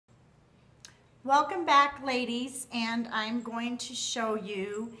Welcome back, ladies, and I'm going to show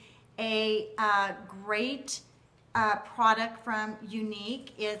you a great product from Younique.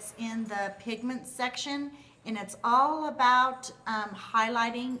 It's in the pigment section, and it's all about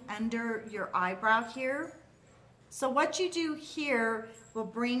highlighting under your eyebrow here. So what you do here will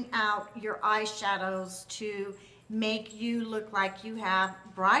bring out your eyeshadows to make you look like you have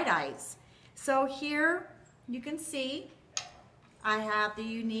bright eyes. So here you can see I have the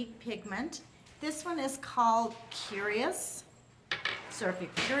Younique pigment. This one is called Curious. So if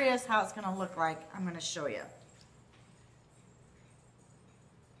you're curious how it's going to look like, I'm going to show you.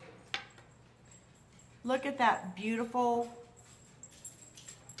 Look at that beautiful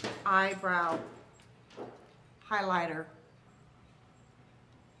eyebrow highlighter.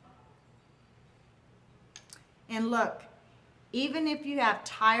 And look, even if you have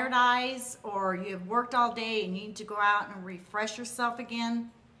tired eyes or you've worked all day and you need to go out and refresh yourself again,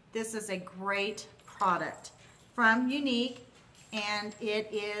 this is a great product from Younique, and it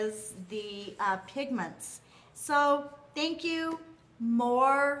is the pigments. So thank you.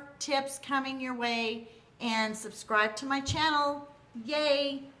 More tips coming your way, and subscribe to my channel.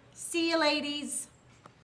 Yay! See you, ladies.